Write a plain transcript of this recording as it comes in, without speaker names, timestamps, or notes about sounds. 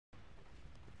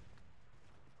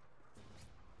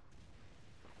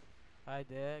Hi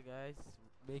there guys,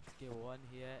 MW1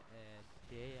 here, and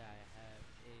today I have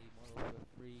a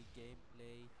MW3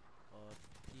 gameplay of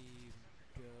Team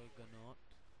Juggernaut.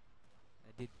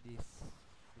 I did this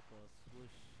because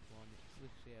Swoosh wanted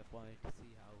to see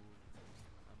how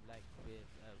I'm like with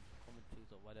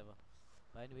commentaries or whatever.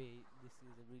 But anyway, this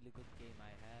is a really good game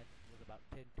I had. It was about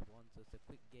 10 to 1, so it's a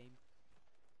quick game.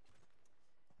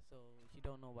 So if you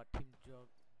don't know what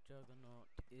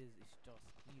Juggernaut is, it's just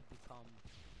you become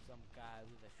some guy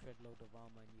with a shred load of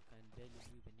armor and you can barely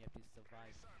move and you have to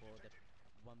survive for the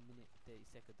 1 minute 30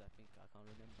 seconds, I think. I can't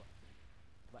remember.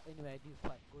 But anyway, I do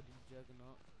quite good in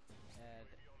Juggernaut and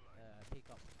pick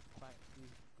up quite a few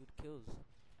good kills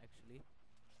actually.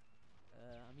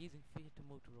 I'm using theater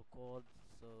mode to record,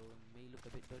 so it may look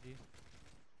a bit dodgy.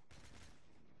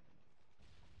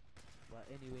 But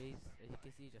anyways, as you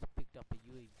can see, just picked up a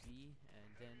UAV,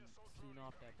 and then soon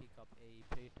after I pick up a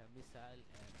Predator missile,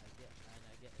 and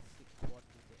I get a sick quad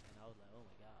with it, and I was like, oh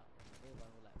my god! And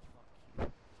everyone was like, fuck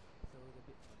you. So it was a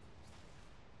bit funny.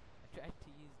 I tried to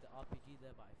use the RPG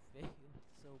there, but I failed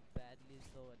so badly,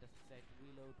 so I just decided to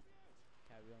reload,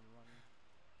 carry on running.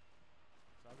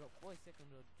 So I got 40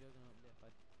 seconds of Juggernaut left,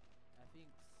 but I think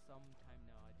sometime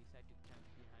now I decided to camp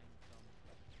behind some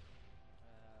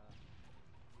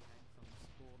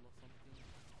stall or something.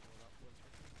 So that was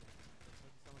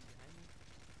someone behind me,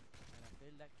 and I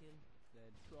failed that kill.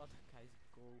 Then two other guys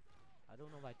go. I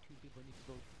don't know why two people need to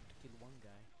go to kill one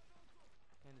guy.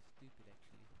 Kind of stupid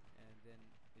actually. And then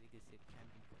they can say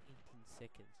camping for 18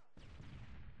 seconds.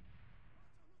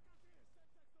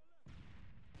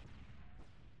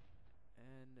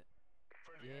 And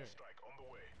yeah, strike on the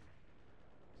way.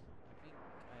 I think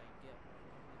I get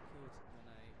the kills when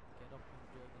I get up on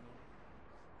Juggernaut.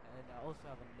 And I also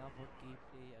have another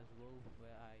gameplay as well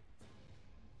where I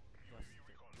just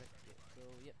wrecked it. So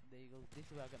yep, there you go. This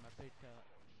is where I got my Predator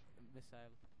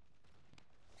missile.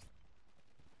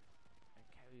 I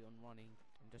carry on running.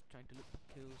 I'm just trying to look for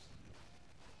kills.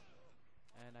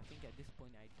 And I think at this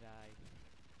point I died.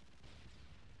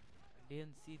 I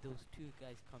didn't see those two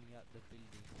guys coming out the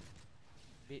building.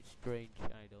 Bit strange,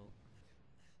 I know.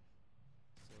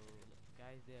 So look,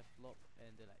 guys there flop,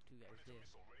 and they're like two guys there.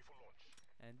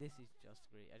 And this is just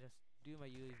great. I just do my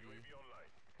UAV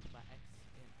by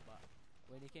accident, but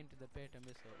when it came to the Predator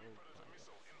missile, oh my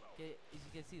god. Okay, as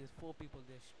you can see, there's 4 people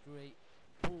there straight.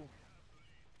 Boom!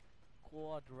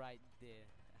 Quad right there.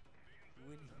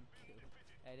 Winning kill.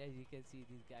 And as you can see,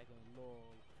 this guy going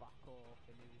lol, fuck off,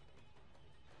 and everything.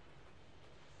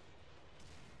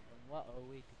 And what a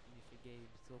way to finish a game.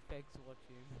 So thanks for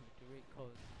watching. To rate,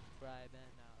 comment, subscribe,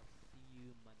 and I'll see you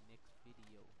in my next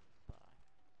video.